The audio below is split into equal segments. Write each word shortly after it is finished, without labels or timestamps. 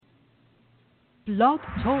Blog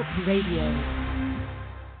Talk Radio.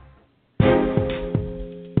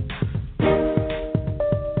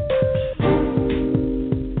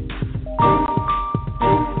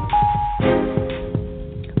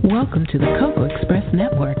 Welcome to the Cocoa Express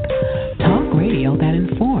Network. Talk radio that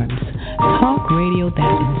informs. Talk radio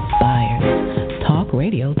that inspires. Talk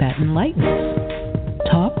radio that enlightens.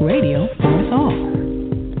 Talk radio for us all.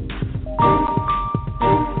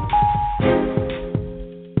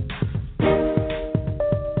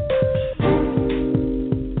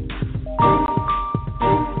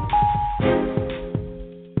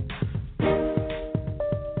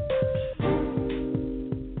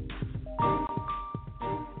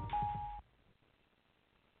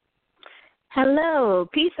 Hello,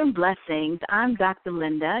 peace and blessings. I'm Dr.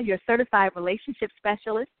 Linda, your certified relationship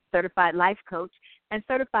specialist, certified life coach, and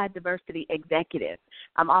certified diversity executive.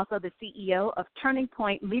 I'm also the CEO of Turning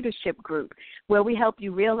Point Leadership Group, where we help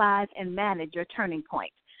you realize and manage your turning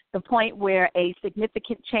point, the point where a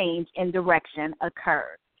significant change in direction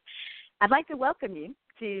occurs. I'd like to welcome you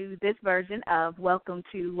to this version of Welcome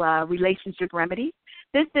to Relationship Remedies.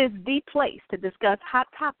 This is the place to discuss hot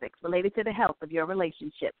topics related to the health of your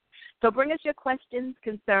relationships. So bring us your questions,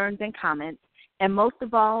 concerns, and comments, and most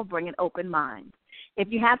of all, bring an open mind.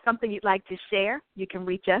 If you have something you'd like to share, you can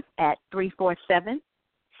reach us at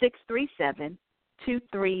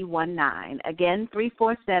 347-637-2319. Again,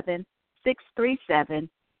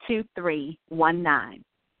 347-637-2319.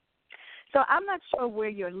 So I'm not sure where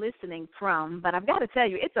you're listening from, but I've got to tell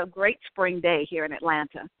you, it's a great spring day here in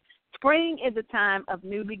Atlanta. Spring is a time of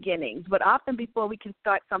new beginnings, but often before we can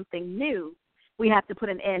start something new, we have to put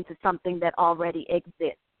an end to something that already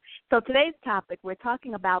exists. So today's topic, we're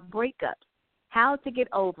talking about breakups, how to get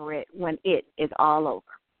over it when it is all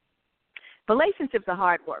over. Relationships are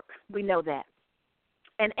hard work. We know that.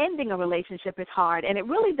 And ending a relationship is hard, and it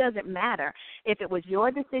really doesn't matter if it was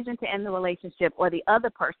your decision to end the relationship or the other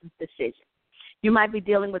person's decision. You might be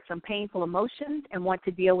dealing with some painful emotions and want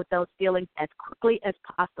to deal with those feelings as quickly as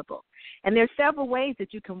possible. And there are several ways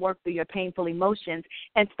that you can work through your painful emotions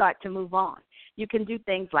and start to move on. You can do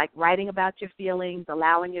things like writing about your feelings,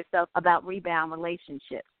 allowing yourself about rebound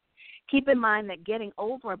relationships. Keep in mind that getting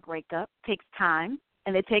over a breakup takes time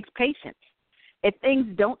and it takes patience. If things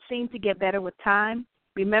don't seem to get better with time,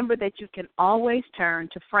 remember that you can always turn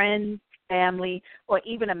to friends, family, or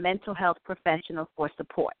even a mental health professional for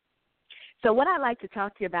support. So what I'd like to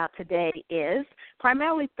talk to you about today is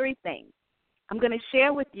primarily three things. I'm going to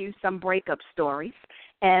share with you some breakup stories,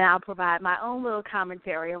 and I'll provide my own little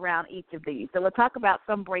commentary around each of these. So we'll talk about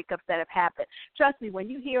some breakups that have happened. Trust me, when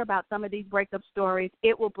you hear about some of these breakup stories,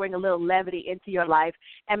 it will bring a little levity into your life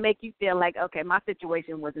and make you feel like, okay, my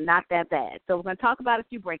situation was not that bad. So we're going to talk about a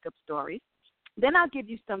few breakup stories. Then I'll give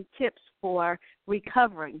you some tips for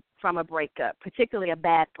recovering from a breakup, particularly a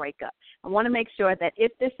bad breakup. I want to make sure that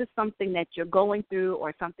if this is something that you're going through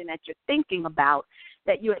or something that you're thinking about,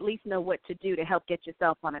 that you at least know what to do to help get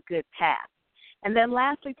yourself on a good path. And then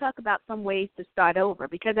lastly, talk about some ways to start over,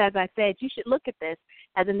 because as I said, you should look at this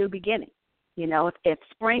as a new beginning. You know, if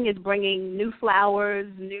spring is bringing new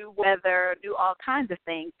flowers, new weather, new all kinds of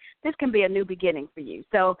things, this can be a new beginning for you.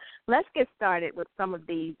 So let's get started with some of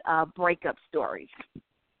these breakup stories.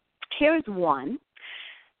 Here's one,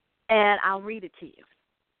 and I'll read it to you.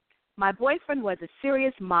 My boyfriend was a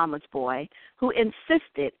serious mama's boy who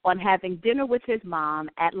insisted on having dinner with his mom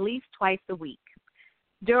at least twice a week.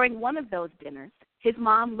 During one of those dinners, his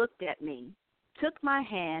mom looked at me, took my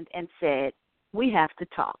hand, and said, "We have to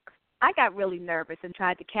talk." I got really nervous and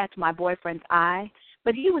tried to catch my boyfriend's eye,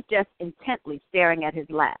 but he was just intently staring at his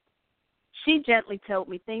lap. She gently told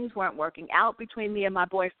me things weren't working out between me and my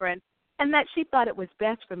boyfriend and that she thought it was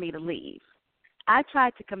best for me to leave. I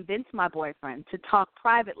tried to convince my boyfriend to talk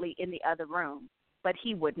privately in the other room, but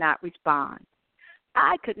he would not respond.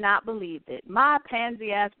 I could not believe it. My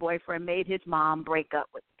pansy-ass boyfriend made his mom break up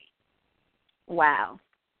with me. Wow.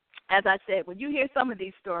 As I said, when you hear some of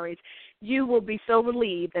these stories, you will be so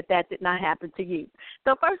relieved that that did not happen to you.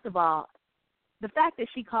 So first of all, the fact that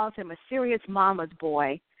she calls him a serious mama's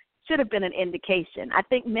boy should have been an indication. I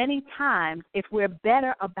think many times if we're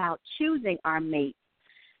better about choosing our mate,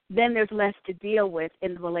 then there's less to deal with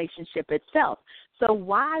in the relationship itself. So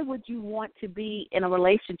why would you want to be in a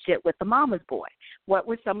relationship with the mama's boy? What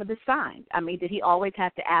were some of the signs? I mean, did he always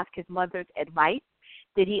have to ask his mother's advice?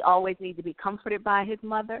 Did he always need to be comforted by his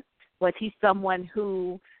mother? Was he someone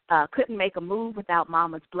who couldn't make a move without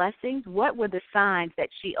mama's blessings? What were the signs that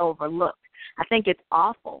she overlooked? I think it's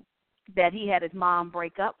awful that he had his mom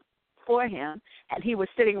break up for him, and he was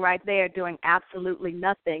sitting right there doing absolutely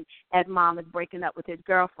nothing as mom is breaking up with his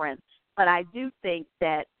girlfriend. But I do think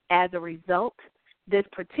that as a result, this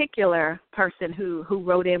particular person who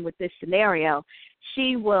wrote in with this scenario,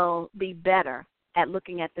 she will be better at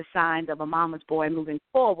looking at the signs of a mama's boy moving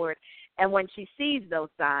forward. And when she sees those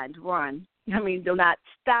signs, run. I mean, do not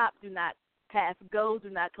stop, do not pass go, do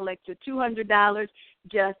not collect your $200,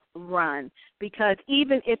 just run. Because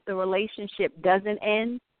even if the relationship doesn't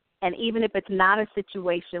end, and even if it's not a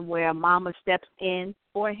situation where mama steps in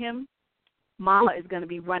for him, mama is going to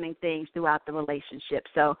be running things throughout the relationship.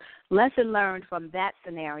 So lesson learned from that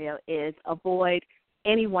scenario is avoid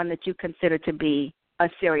anyone that you consider to be a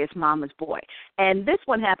serious mama's boy. And this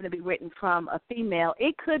one happened to be written from a female.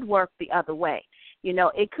 It could work the other way. You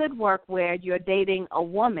know, it could work where you're dating a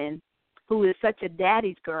woman who is such a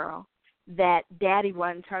daddy's girl that daddy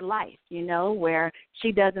runs her life, you know, where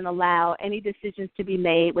she doesn't allow any decisions to be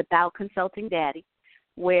made without consulting daddy,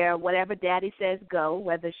 where whatever daddy says go,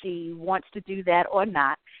 whether she wants to do that or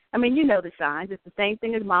not. I mean, you know the signs. It's the same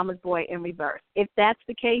thing as mama's boy in reverse. If that's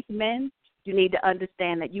the case, men, you need to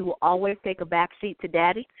understand that you will always take a back seat to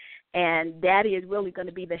daddy, and daddy is really going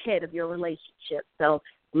to be the head of your relationship. So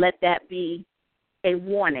let that be a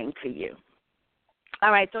warning to you.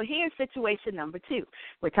 All right, so here's situation number 2.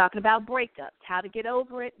 We're talking about breakups, how to get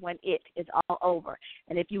over it when it is all over.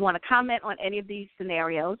 And if you want to comment on any of these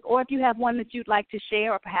scenarios, or if you have one that you'd like to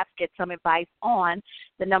share or perhaps get some advice on,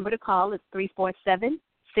 the number to call is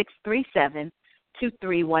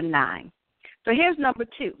 347-637-2319. So here's number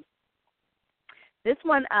 2. This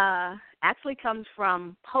one actually comes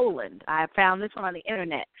from Poland. I found this one on the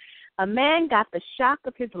Internet. A man got the shock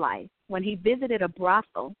of his life when he visited a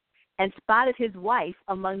brothel and spotted his wife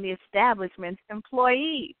among the establishment's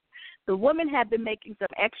employees. The woman had been making some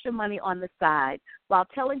extra money on the side while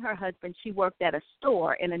telling her husband she worked at a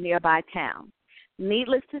store in a nearby town.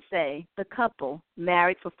 Needless to say, the couple,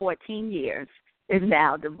 married for 14 years, is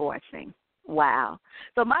now divorcing. Wow.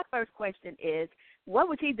 So my first question is, what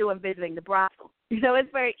was he doing visiting the brothel? You know, it's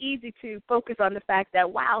very easy to focus on the fact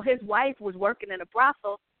that, wow, his wife was working in a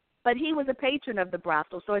brothel, but he was a patron of the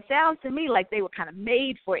brothel. So it sounds to me like they were kind of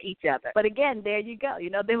made for each other. But again, there you go.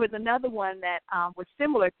 You know, there was another one that was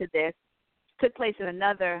similar to this, took place in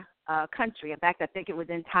another country. In fact, I think it was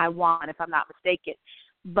in Taiwan, if I'm not mistaken.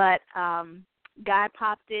 But guy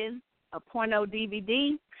popped in a porno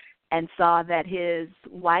DVD and saw that his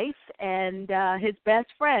wife and his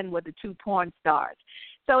best friend were the 2 porn stars.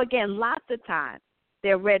 So again, lots of times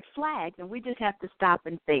there are red flags, and we just have to stop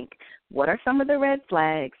and think, what are some of the red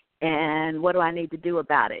flags? And what do I need to do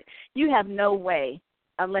about it? You have no way,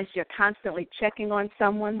 unless you're constantly checking on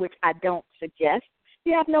someone, which I don't suggest,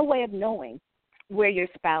 you have no way of knowing where your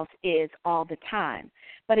spouse is all the time.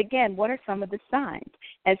 But again, what are some of the signs?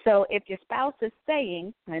 And so if your spouse is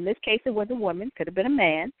saying, in this case it was a woman, could have been a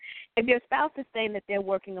man, if your spouse is saying that they're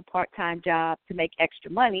working a part-time job to make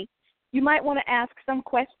extra money, you might want to ask some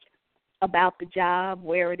questions about the job,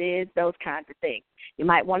 where it is, those kinds of things. You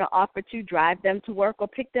might want to offer to drive them to work or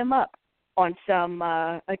pick them up on some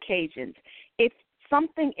occasions. If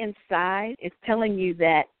something inside is telling you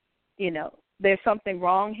that, you know, there's something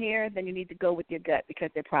wrong here, then you need to go with your gut,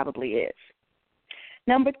 because there probably is.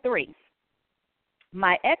 Number 3,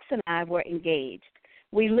 my ex and I were engaged.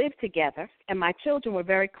 We lived together, and my children were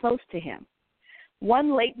very close to him.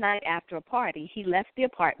 One late night after a party, he left the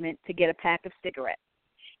apartment to get a pack of cigarettes.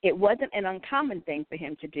 It wasn't an uncommon thing for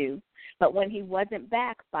him to do, but when he wasn't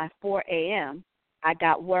back by 4 a.m., I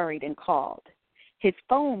got worried and called. His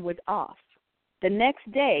phone was off. The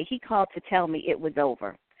next day, he called to tell me it was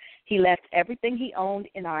over. He left everything he owned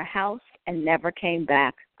in our house and never came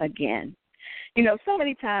back again. You know, so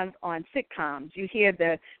many times on sitcoms, you hear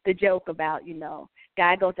the joke about, you know,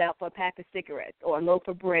 guy goes out for a pack of cigarettes or a loaf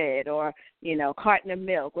of bread or, you know, carton of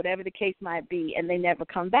milk, whatever the case might be, and they never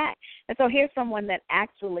come back. And so here's someone that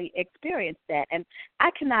actually experienced that. And I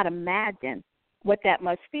cannot imagine what that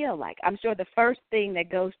must feel like. I'm sure the first thing that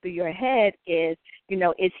goes through your head is, you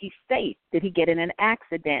know, is he safe? Did he get in an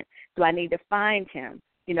accident? Do I need to find him?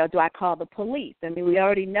 You know, do I call the police? I mean, we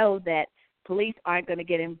already know that police aren't going to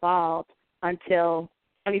get involved until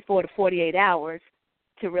 24 to 48 hours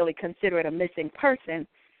to really consider it a missing person.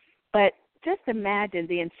 But just imagine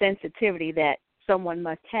the insensitivity that someone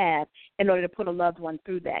must have in order to put a loved one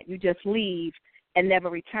through that. You just leave and never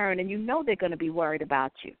return, and you know they're going to be worried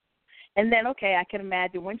about you. And then, okay, I can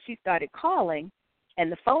imagine when she started calling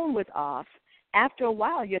and the phone was off, after a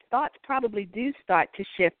while your thoughts probably do start to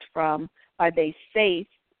shift from, are they safe,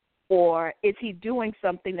 or is he doing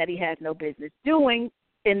something that he has no business doing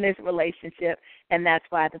in this relationship, and that's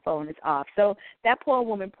why the phone is off. So that poor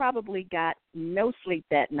woman probably got no sleep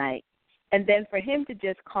that night. And then for him to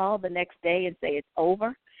just call the next day and say it's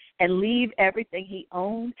over, and leave everything he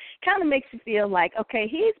owned kind of makes you feel like, okay,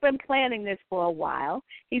 he's been planning this for a while.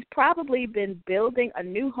 He's probably been building a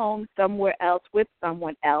new home somewhere else with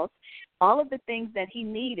someone else. All of the things that he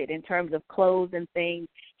needed in terms of clothes and things,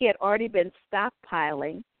 he had already been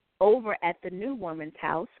stockpiling over at the new woman's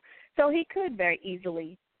house, so he could very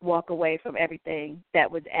easily walk away from everything that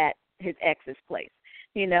was at his ex's place.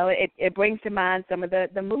 You know, it brings to mind some of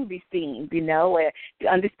the movie scenes, you know, where you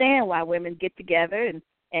understand why women get together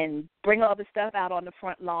and bring all the stuff out on the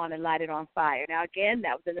front lawn and light it on fire. Now, again,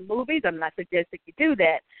 that was in the movies. I'm not suggesting you do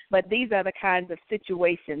that, but these are the kinds of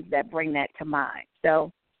situations that bring that to mind.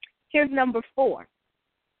 So here's number 4.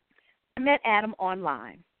 I met Adam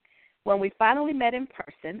online. When we finally met in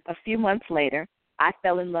person a few months later, I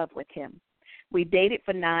fell in love with him. We dated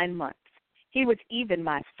for 9 months. He was even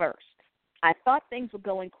my first. I thought things were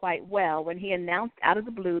going quite well when he announced out of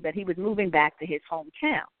the blue that he was moving back to his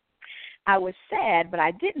hometown. I was sad, but I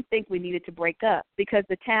didn't think we needed to break up because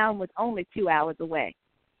the town was only 2 hours away.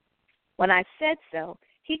 When I said so,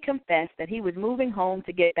 he confessed that he was moving home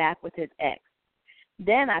to get back with his ex.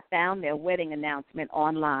 Then I found their wedding announcement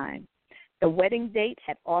online. The wedding date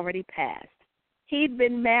had already passed. He'd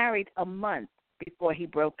been married a month before he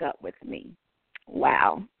broke up with me.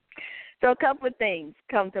 Wow. So a couple of things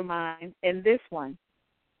come to mind in this one.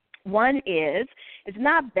 One is, it's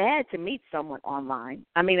not bad to meet someone online.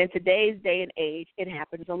 I mean, in today's day and age, it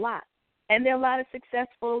happens a lot. And there are a lot of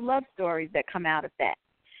successful love stories that come out of that.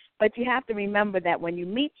 But you have to remember that when you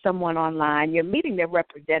meet someone online, you're meeting their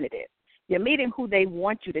representative. You're meeting who they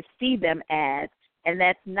want you to see them as, and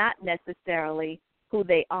that's not necessarily who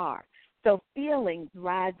they are. So feelings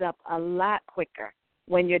rise up a lot quicker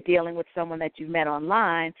when you're dealing with someone that you've met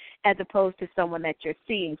online as opposed to someone that you're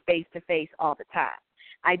seeing face-to-face all the time.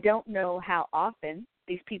 I don't know how often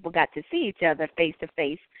these people got to see each other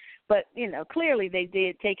face-to-face, but, you know, clearly they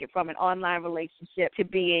did take it from an online relationship to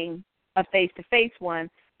being a face-to-face one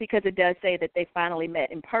because it does say that they finally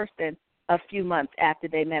met in person a few months after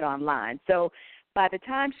they met online. So by the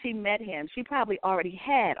time she met him, she probably already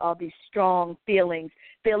had all these strong feeling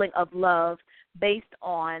of love based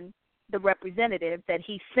on the representative that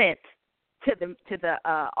he sent to the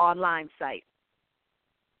online site.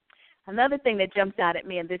 Another thing that jumps out at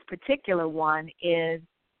me in this particular one is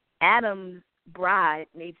Adam's bride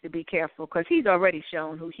needs to be careful because he's already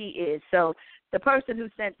shown who he is. So the person who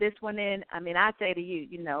sent this one in, I mean, I say to you,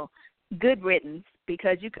 you know, good riddance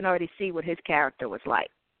because you can already see what his character was like.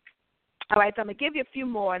 All right, so I'm going to give you a few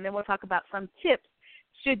more, and then we'll talk about some tips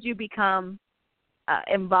should you become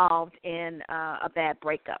involved in a bad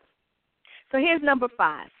breakup. So here's number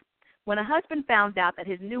 5. When a husband found out that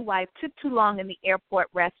his new wife took too long in the airport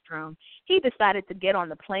restroom, he decided to get on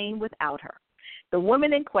the plane without her. The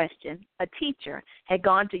woman in question, a teacher, had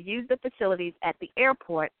gone to use the facilities at the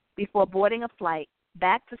airport before boarding a flight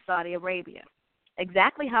back to Saudi Arabia.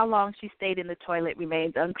 Exactly how long she stayed in the toilet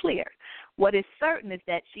remains unclear. What is certain is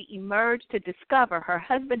that she emerged to discover her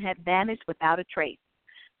husband had vanished without a trace.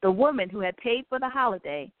 The woman, who had paid for the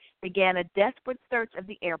holiday, began a desperate search of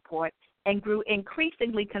the airport and grew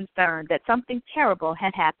increasingly concerned that something terrible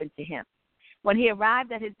had happened to him. When he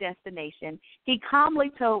arrived at his destination, he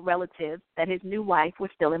calmly told relatives that his new wife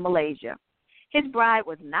was still in Malaysia. His bride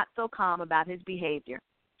was not so calm about his behavior.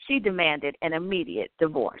 She demanded an immediate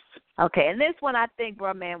divorce. Okay, and this one I think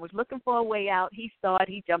bro man was looking for a way out. He saw it.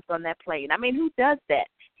 He jumped on that plane. I mean, who does that?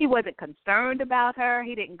 He wasn't concerned about her.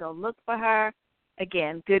 He didn't go look for her.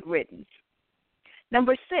 Again, good riddance.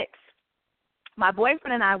 Number 6, my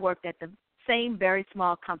boyfriend and I worked at the same very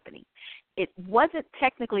small company. It wasn't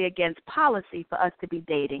technically against policy for us to be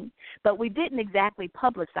dating, but we didn't exactly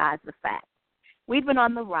publicize the fact. We'd been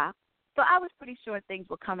on the rock, so I was pretty sure things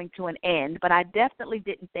were coming to an end, but I definitely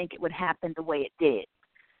didn't think it would happen the way it did.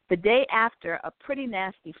 The day after a pretty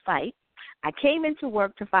nasty fight, I came into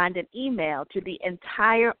work to find an email to the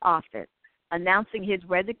entire office announcing his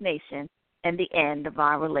resignation and the end of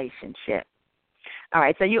our relationship. All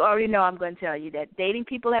right, so you already know I'm going to tell you that dating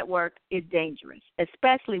people at work is dangerous,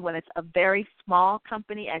 especially when it's a very small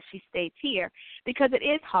company, as she states here, because it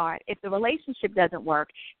is hard. If the relationship doesn't work,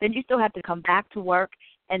 then you still have to come back to work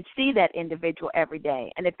and see that individual every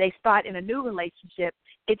day. And if they start in a new relationship,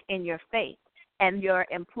 it's in your face. And your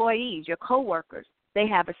employees, your coworkers, they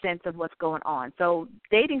have a sense of what's going on. So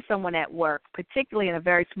dating someone at work, particularly in a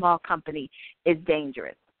very small company, is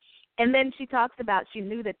dangerous. And then she talks about she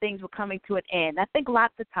knew that things were coming to an end. I think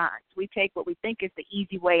lots of times we take what we think is the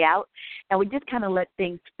easy way out, and we just kind of let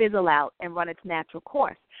things fizzle out and run its natural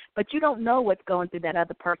course. But you don't know what's going through that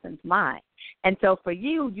other person's mind. And so for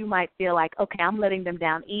you, you might feel like, okay, I'm letting them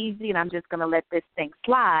down easy, and I'm just going to let this thing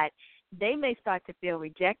slide. they may start to feel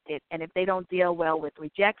rejected, and if they don't deal well with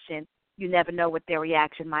rejection, you never know what their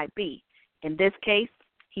reaction might be. In this case,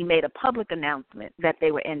 he made a public announcement that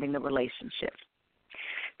they were ending the relationship.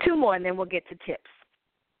 2 more, and then we'll get to tips.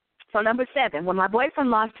 So number 7, when my boyfriend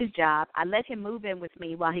lost his job, I let him move in with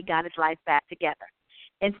me while he got his life back together.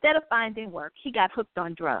 Instead of finding work, he got hooked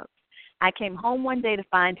on drugs. I came home one day to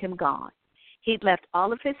find him gone. He'd left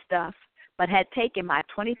all of his stuff, but had taken my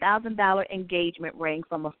 $20,000 engagement ring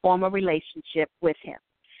from a former relationship with him.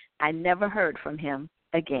 I never heard from him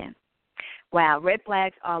again. Wow, red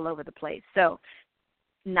flags all over the place. So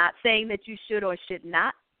not saying that you should or should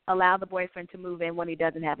not allow the boyfriend to move in when he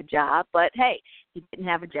doesn't have a job, but, hey, he didn't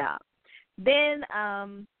have a job. Then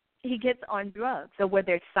he gets on drugs. So were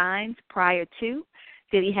there signs prior to?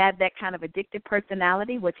 Did he have that kind of addictive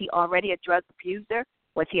personality? Was he already a drug abuser?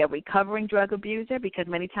 Was he a recovering drug abuser? Because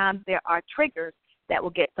many times there are triggers that will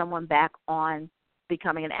get someone back on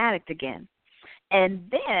becoming an addict again. And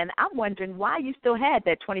then I'm wondering why you still had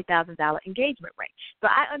that $20,000 engagement ring. So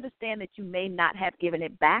I understand that you may not have given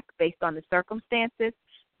it back based on the circumstances,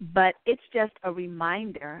 but it's just a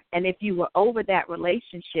reminder. And if you were over that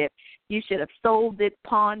relationship, you should have sold it,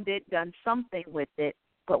 pawned it, done something with it.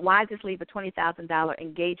 But why just leave a $20,000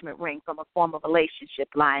 engagement ring from a former relationship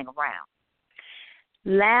lying around?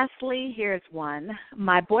 Lastly, here's one.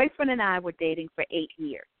 My boyfriend and I were dating for 8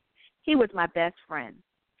 years. He was my best friend.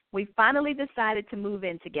 We finally decided to move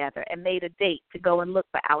in together and made a date to go and look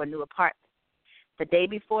for our new apartment. The day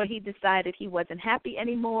before, he decided he wasn't happy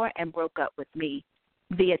anymore and broke up with me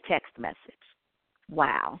via text message.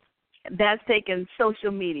 Wow. That's taken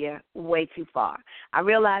social media way too far. I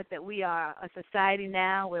realize that we are a society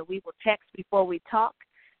now where we will text before we talk,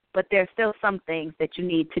 but there's still some things that you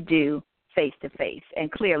need to do face-to-face,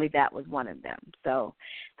 and clearly that was one of them. So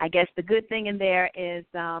I guess the good thing in there is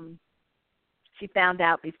she found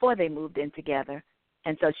out before they moved in together,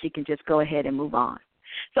 and so she can just go ahead and move on.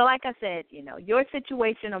 So like I said, your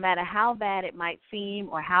situation, no matter how bad it might seem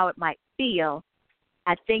or how it might feel,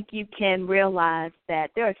 I think you can realize that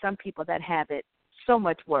there are some people that have it so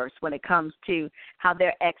much worse when it comes to how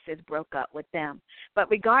their exes broke up with them. But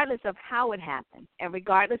regardless of how it happened, and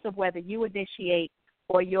regardless of whether you initiate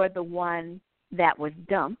or you're the one that was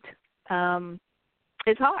dumped,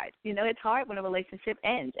 it's hard. It's hard when a relationship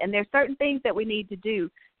ends. And there's certain things that we need to do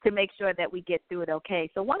to make sure that we get through it okay.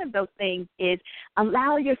 So one of those things is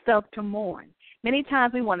allow yourself to mourn. Many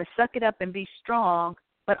times we want to suck it up and be strong,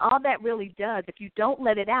 but all that really does, if you don't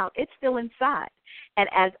let it out, it's still inside. And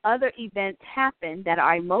as other events happen that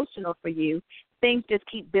are emotional for you, things just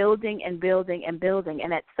keep building and building and building.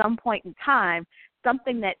 And at some point in time,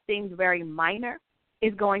 something that seems very minor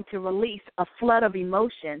is going to release a flood of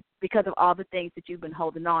emotion because of all the things that you've been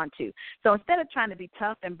holding on to. So instead of trying to be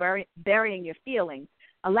tough and burying your feelings,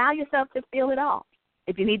 allow yourself to feel it all.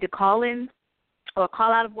 If you need to call in or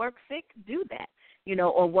call out of work sick, do that,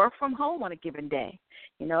 or work from home on a given day.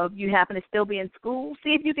 If you happen to still be in school,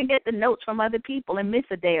 see if you can get the notes from other people and miss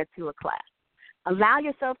a day or two of class. Allow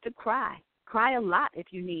yourself to cry. Cry a lot if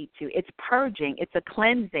you need to. It's purging. It's a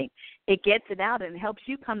cleansing. It gets it out and it helps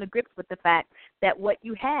you come to grips with the fact that what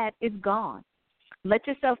you had is gone. Let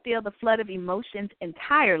yourself feel the flood of emotions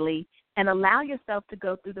entirely and allow yourself to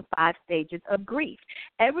go through the 5 stages of grief.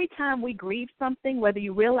 Every time we grieve something, whether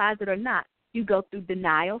you realize it or not, you go through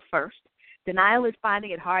denial first. Denial is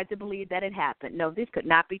finding it hard to believe that it happened. No, this could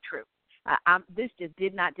not be true. This just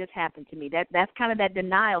did not just happen to me. That's kind of that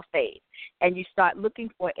denial phase. And you start looking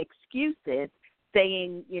for excuses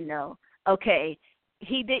saying, okay,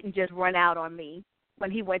 he didn't just run out on me when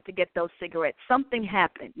he went to get those cigarettes. Something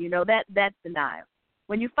happened. That's denial.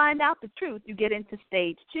 When you find out the truth, you get into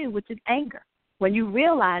stage 2, which is anger. When you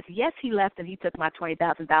realize, yes, he left and he took my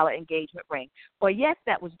 $20,000 engagement ring, or yes,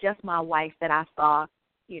 that was just my wife that I saw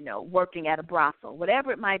working at a brothel, whatever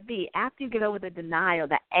it might be, after you get over the denial,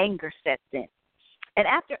 the anger sets in. And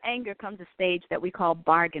after anger comes a stage that we call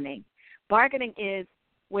bargaining. Bargaining is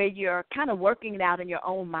where you're kind of working it out in your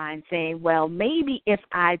own mind, saying, well, maybe if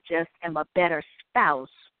I just am a better spouse,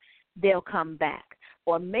 they'll come back.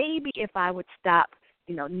 Or maybe if I would stop,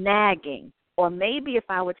 nagging. Or maybe if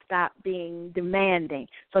I would stop being demanding.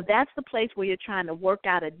 So that's the place where you're trying to work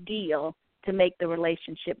out a deal to make the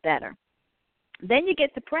relationship better. Then you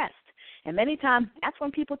get depressed, and many times that's when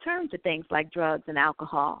people turn to things like drugs and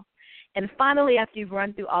alcohol. And finally, after you've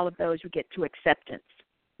run through all of those, you get to acceptance.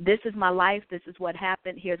 This is my life. This is what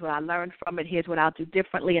happened. Here's what I learned from it. Here's what I'll do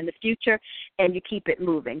differently in the future, and you keep it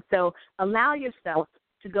moving. So allow yourself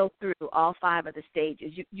to go through all 5 of the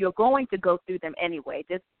stages. You're going to go through them anyway.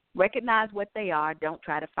 Just recognize what they are. Don't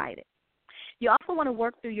try to fight it. You also want to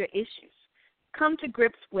work through your issues. come to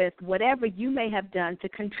grips with whatever you may have done to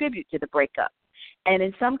contribute to the breakup. And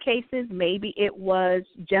in some cases, maybe it was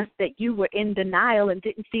just that you were in denial and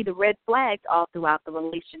didn't see the red flags all throughout the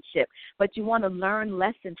relationship. But you want to learn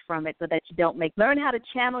lessons from it so that you don't learn how to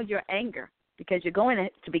channel your anger, because you're going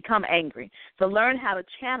to become angry. So learn how to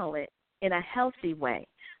channel it in a healthy way,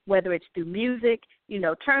 whether it's through music.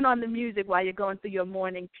 Turn on the music while you're going through your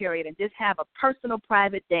mourning period and just have a personal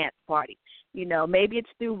private dance party. Maybe it's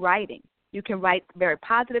through writing. You can write very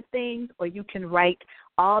positive things, or you can write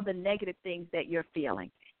all the negative things that you're feeling.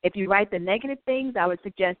 If you write the negative things, I would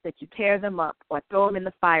suggest that you tear them up or throw them in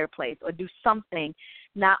the fireplace or do something.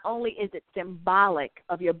 Not only is it symbolic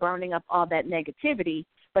of your burning up all that negativity,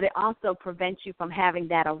 but it also prevents you from having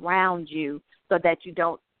that around you so that you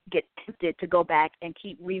don't get tempted to go back and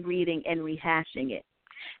keep rereading and rehashing it.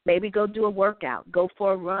 Maybe go do a workout, go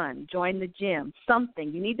for a run, join the gym,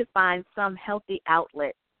 something. You need to find some healthy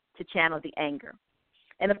outlet to channel the anger.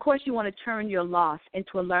 And, of course, you want to turn your loss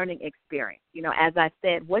into a learning experience. As I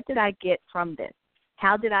said, what did I get from this?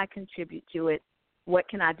 How did I contribute to it? What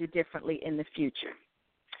can I do differently in the future?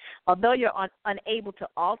 Although you're unable to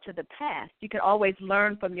alter the past, you can always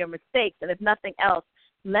learn from your mistakes. And if nothing else,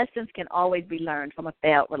 lessons can always be learned from a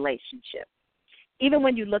failed relationship. Even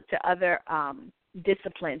when you look to other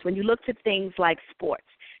disciplines, when you look to things like sports,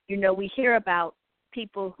 we hear about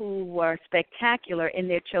people who were spectacular in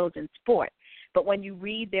their chosen sport. But when you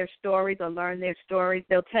read their stories or learn their stories,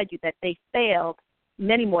 they'll tell you that they failed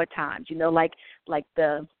many more times, like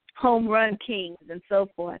the home run kings and so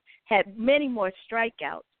forth, had many more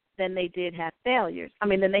strikeouts than they did have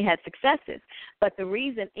than they had successes. But the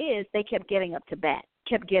reason is they kept getting up to bat,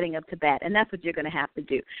 and that's what you're going to have to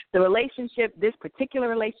do. This particular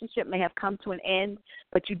relationship may have come to an end,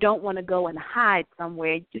 but you don't want to go and hide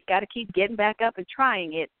somewhere. You just got to keep getting back up and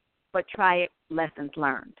trying it, but try it, lessons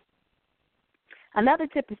learned. Another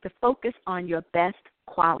tip is to focus on your best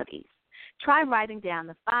qualities. Try writing down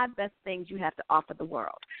the 5 best things you have to offer the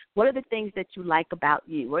world. What are the things that you like about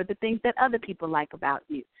you? What are the things that other people like about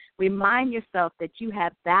you? Remind yourself that you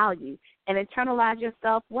have value and internalize your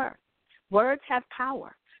self-worth. Words have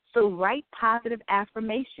power, so write positive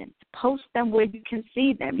affirmations. Post them where you can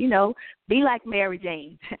see them. Be like Mary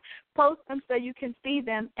Jane. Post them so you can see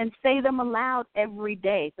them and say them aloud every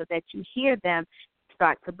day so that you hear them,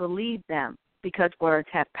 start to believe them, because words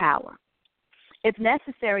have power. If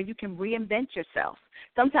necessary, you can reinvent yourself.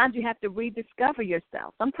 Sometimes you have to rediscover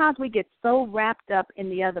yourself. Sometimes we get so wrapped up in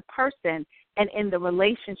the other person and in the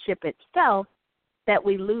relationship itself that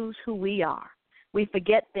we lose who we are. We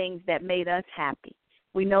forget things that made us happy.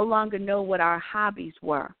 We no longer know what our hobbies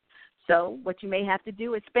were. So what you may have to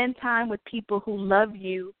do is spend time with people who love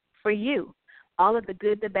you for you. All of the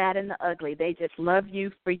good, the bad, and the ugly, they just love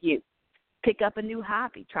you for you. Pick up a new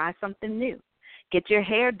hobby. Try something new. Get your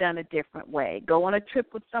hair done a different way. Go on a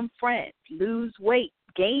trip with some friends. Lose weight,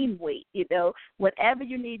 gain weight, whatever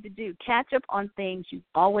you need to do. Catch up on things you've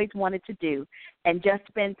always wanted to do and just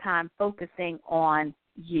spend time focusing on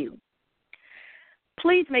you.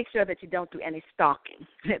 Please make sure that you don't do any stalking.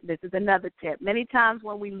 This is another tip. Many times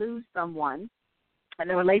when we lose someone and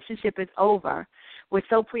the relationship is over, we're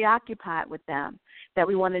so preoccupied with them that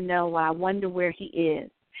we want to know, well, I wonder where he is,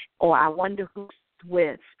 or I wonder who's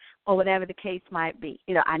with, or whatever the case might be.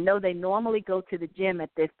 I know they normally go to the gym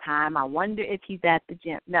at this time. I wonder if he's at the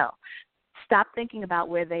gym. No. Stop thinking about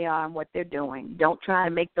where they are and what they're doing. Don't try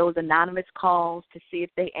to make those anonymous calls to see if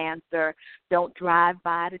they answer. Don't drive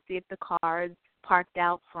by to see if the car is parked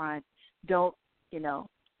out front. Don't,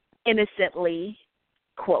 innocently,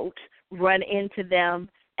 quote, run into them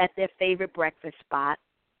at their favorite breakfast spot.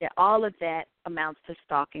 All of that amounts to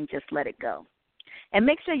stalking. Just let it go. And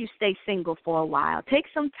make sure you stay single for a while. Take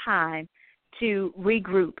some time to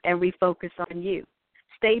regroup and refocus on you.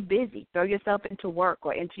 Stay busy. Throw yourself into work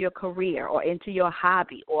or into your career or into your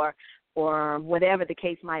hobby or whatever the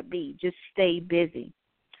case might be. Just stay busy.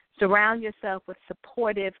 Surround yourself with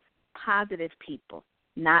supportive, positive people,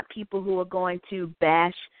 not people who are going to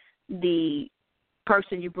bash the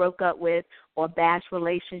person you broke up with or bash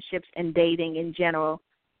relationships and dating in general.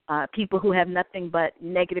 People who have nothing but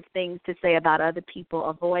negative things to say about other people,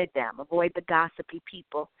 avoid them. Avoid the gossipy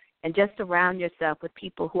people, and just surround yourself with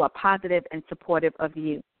people who are positive and supportive of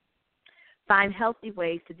you. Find healthy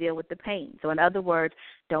ways to deal with the pain. So in other words,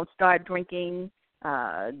 don't start drinking,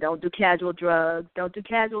 don't do casual drugs, don't do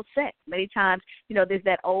casual sex. Many times, there's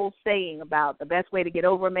that old saying about the best way to get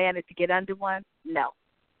over a man is to get under one. No,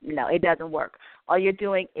 it doesn't work. All you're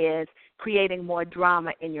doing is creating more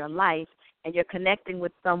drama in your life, and you're connecting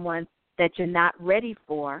with someone that you're not ready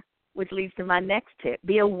for, which leads to my next tip.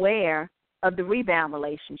 Be aware of the rebound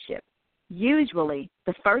relationship. Usually,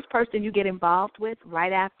 the first person you get involved with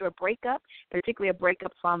right after a breakup, particularly a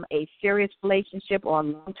breakup from a serious relationship or a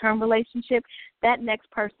long-term relationship, that next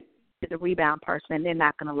person is a rebound person, and they're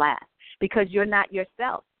not going to last because you're not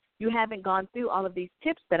yourself. You haven't gone through all of these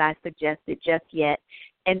tips that I suggested just yet,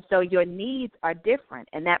 and so your needs are different,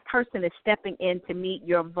 and that person is stepping in to meet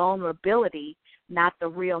your vulnerability, not the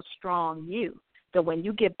real strong you. So when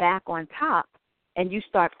you get back on top and you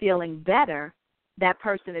start feeling better, that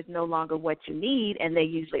person is no longer what you need, and they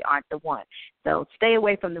usually aren't the one. So stay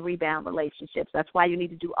away from the rebound relationships. That's why you need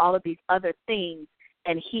to do all of these other things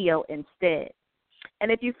and heal instead.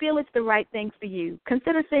 And if you feel it's the right thing for you,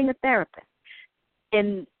 consider seeing a therapist.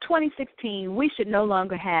 In 2016, we should no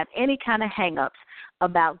longer have any kind of hang-ups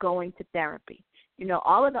about going to therapy. You know,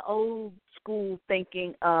 all of the old school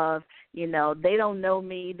thinking of, you know, they don't know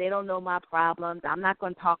me, they don't know my problems, I'm not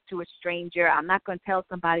going to talk to a stranger, I'm not going to tell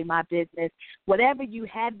somebody my business. Whatever you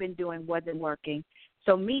had been doing wasn't working.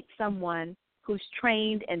 So meet someone who's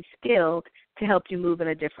trained and skilled to help you move in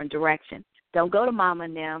a different direction. Don't go to Mama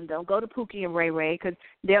and them. Don't go to Pookie and Ray Ray because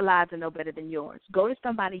their lives are no better than yours. Go to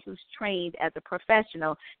somebody who's trained as a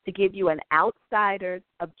professional to give you an outsider's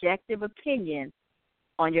objective opinion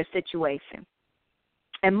on your situation.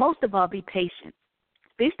 And most of all, be patient.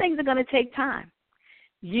 These things are going to take time.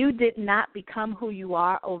 You did not become who you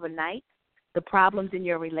are overnight. The problems in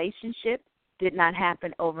your relationship did not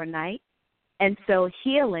happen overnight. And so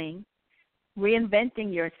healing,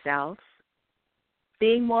 reinventing yourself,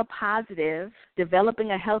 being more positive,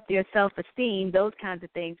 developing a healthier self-esteem, those kinds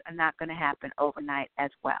of things are not going to happen overnight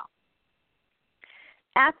as well.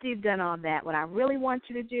 After you've done all that, what I really want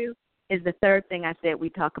you to do is the third thing I said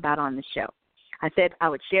we talk about on the show. I said I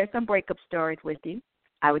would share some breakup stories with you.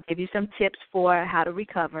 I would give you some tips for how to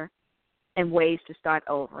recover and ways to start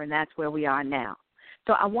over, and that's where we are now.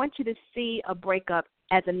 So I want you to see a breakup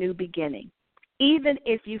as a new beginning. Even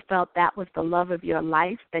if you felt that was the love of your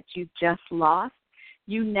life that you just lost,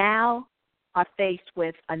 you now are faced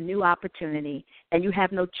with a new opportunity, and you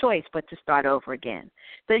have no choice but to start over again.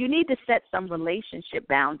 So you need to set some relationship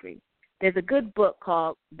boundaries. There's a good book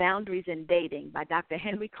called Boundaries in Dating by Dr.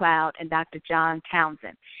 Henry Cloud and Dr. John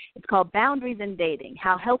Townsend. It's called Boundaries in Dating,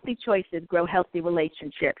 How Healthy Choices Grow Healthy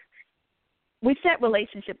Relationships. We set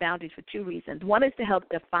relationship boundaries for two reasons. One is to help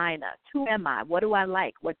define us. Who am I? What do I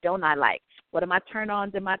like? What don't I like? What are my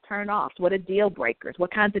turn-ons and my turn-offs? What are deal breakers?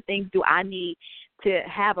 What kinds of things do I need to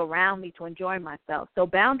have around me to enjoy myself? So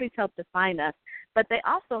boundaries help define us, but they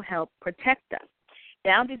also help protect us.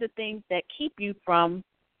 Boundaries are things that keep you from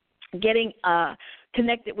getting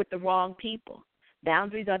connected with the wrong people.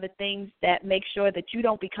 Boundaries are the things that make sure that you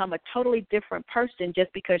don't become a totally different person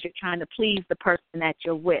just because you're trying to please the person that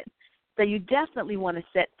you're with. So you definitely want to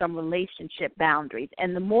set some relationship boundaries.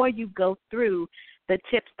 And the more you go through the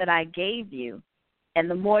tips that I gave you, and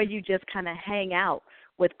the more you just kind of hang out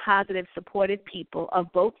with positive, supportive people of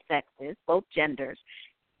both sexes, both genders,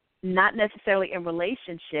 not necessarily in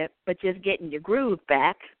relationship, but just getting your groove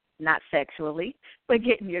back, not sexually, but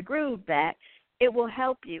getting your groove back, it will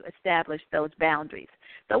help you establish those boundaries.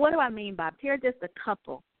 So what do I mean by, here are just a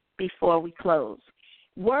couple before we close.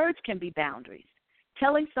 Words can be boundaries.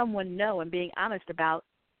 Telling someone no and being honest about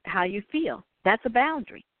how you feel, that's a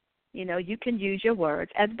boundary. You know, you can use your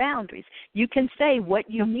words as boundaries. You can say what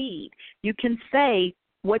you need. You can say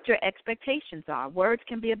what your expectations are. Words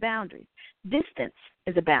can be a boundary. Distance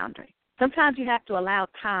is a boundary. Sometimes you have to allow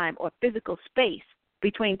time or physical space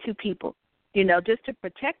between two people, you know, just to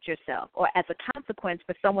protect yourself or as a consequence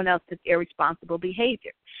for someone else's irresponsible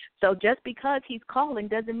behavior. So just because he's calling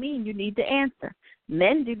doesn't mean you need to answer.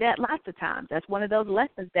 Men do that lots of times. That's one of those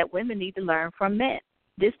lessons that women need to learn from men.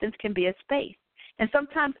 Distance can be a space. And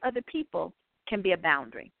sometimes other people can be a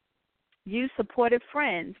boundary. Use supportive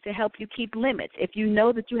friends to help you keep limits. If you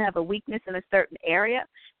know that you have a weakness in a certain area,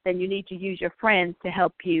 then you need to use your friends to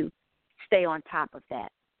help you stay on top of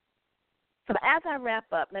that. So as I wrap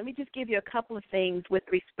up, let me just give you a couple of things with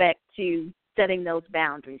respect to setting those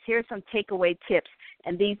boundaries. Here are some takeaway tips,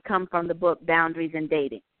 and these come from the book Boundaries in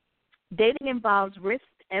Dating. Dating involves risks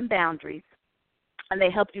and boundaries, and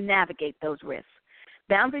they help you navigate those risks.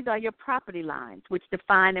 Boundaries are your property lines, which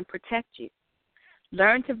define and protect you.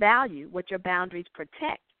 Learn to value what your boundaries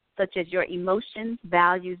protect, such as your emotions,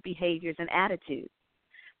 values, behaviors, and attitudes.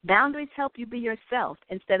 Boundaries help you be yourself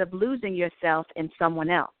instead of losing yourself in someone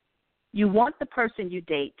else. You want the person you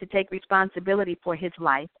date to take responsibility for his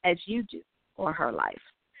life as you do, or her life.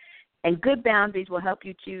 And good boundaries will help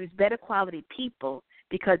you choose better quality people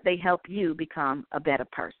because they help you become a better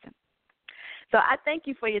person. So I thank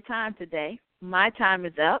you for your time today. My time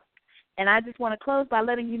is up, and I just want to close by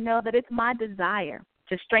letting you know that it's my desire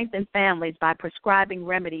to strengthen families by prescribing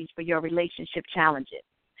remedies for your relationship challenges.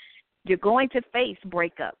 You're going to face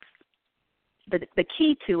breakups. The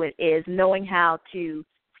key to it is knowing how to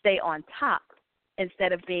stay on top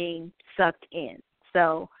instead of being sucked in.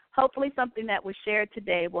 So hopefully something that was shared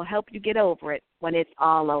today will help you get over it when it's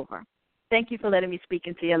all over. Thank you for letting me speak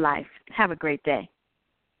into your life. Have a great day.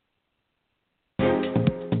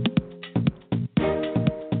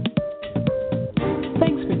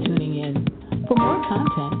 Thanks for tuning in. For more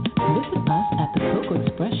content, visit us at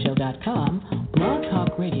thecocoexpressshow.com, Blog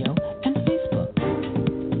Talk Radio,